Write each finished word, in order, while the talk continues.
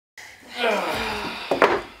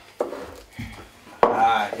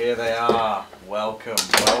here they are. Welcome,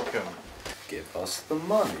 welcome. Give us the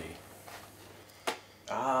money.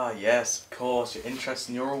 Ah, yes, of course. You're interested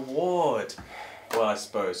in your reward. Well, I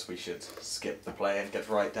suppose we should skip the play and get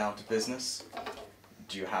right down to business.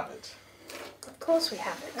 Do you have it? Of course we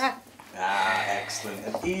have it. Ah, excellent.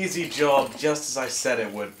 An easy job, just as I said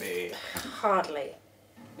it would be. Hardly.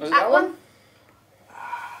 Was it that one?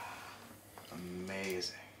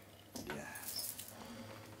 Amazing. Yes.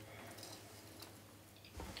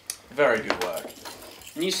 Very good work.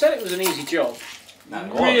 And you said it was an easy job. No, It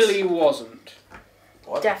it really wasn't.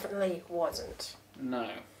 What? Definitely wasn't. No.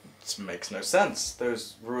 This makes no sense.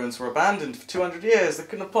 Those ruins were abandoned for 200 years. There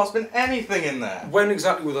couldn't have possibly been anything in there. When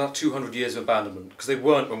exactly was that 200 years of abandonment? Because they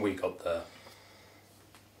weren't when we got there.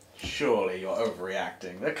 Surely you're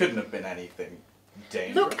overreacting. There couldn't have been anything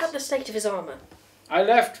dangerous. Look at the state of his armour. I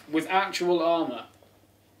left with actual armour.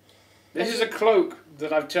 This is a cloak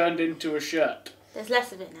that I've turned into a shirt. There's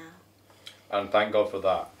less of it now. And thank God for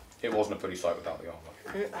that. It wasn't a pretty sight without the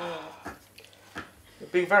armour. You're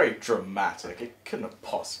being very dramatic. It couldn't have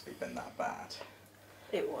possibly been that bad.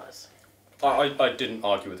 It was. I didn't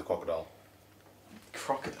argue with the crocodile.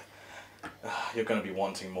 Crocodile. You're going to be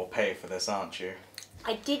wanting more pay for this, aren't you?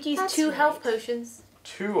 I did use That's 2 right. health potions.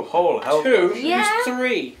 2 whole health 2? potions. Yeah. Use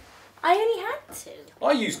 3. I only had 2.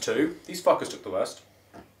 I used 2. These fuckers took the rest.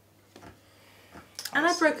 And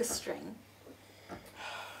I broke a string.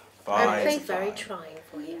 Fine, I'm fine. very trying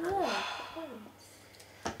for you.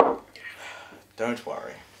 Don't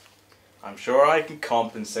worry. I'm sure I can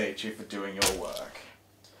compensate you for doing your work.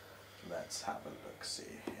 Let's have a look-see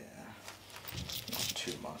here. Not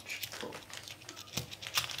too much. Cool.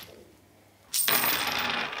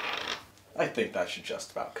 I think that should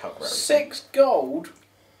just about cover everything. 6 gold?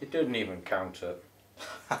 It didn't even count it.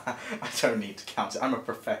 I don't need to count it. I'm a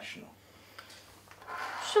professional.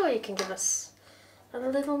 Sure you can give us a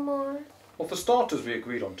little more. Well, for starters, we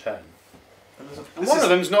agreed on 10. And one of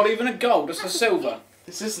them's not even a gold, it's a silver.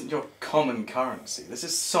 This isn't your common currency. This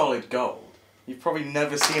is solid gold. You've probably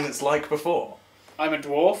never seen its like before. I'm a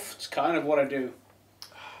dwarf, it's kind of what I do.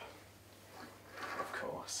 Of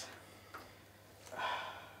course.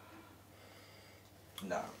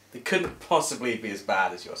 No, it couldn't possibly be as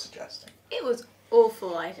bad as you're suggesting. It was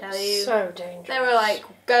awful, I tell you. So dangerous. There were like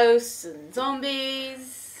ghosts and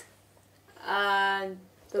zombies. And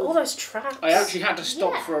all those traps. I actually had to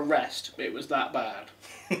stop Yeah. for a rest, it was that bad.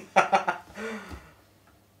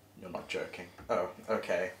 You're not joking. Oh,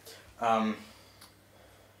 okay. Tell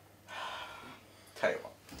you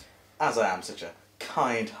what, as I am such a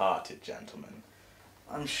kind-hearted gentleman,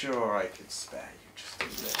 I'm sure I could spare you just a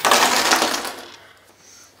little.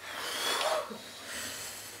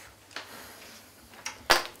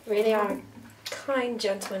 Really are a kind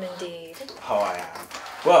gentleman indeed. Oh, I am.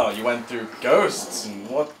 Well, you went through ghosts and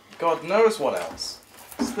what, God knows what else.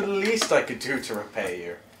 It's the least I could do to repay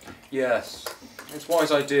you. Yes. It's a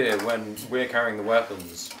wise idea when we're carrying the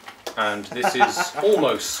weapons. And this is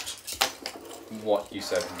almost what you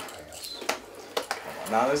said you pay us. Come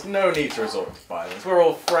on, now there's no need to resort to violence. We're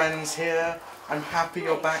all friends here. I'm happy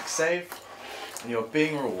you're back safe. And you're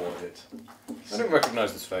being rewarded. I don't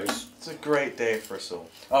recognise this face. It's a great day for us all.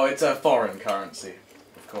 Oh, it's a foreign currency,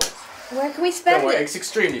 of course. where can we Don't spend worry, it? it's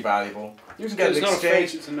extremely valuable. You can get It's an not a exchange.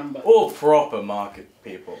 face, it's a number. All proper market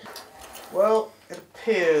people. Well, it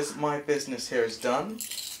appears my business here is done.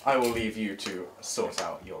 I will leave you to sort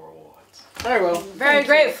out your rewards. Very well. Very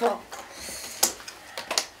grateful.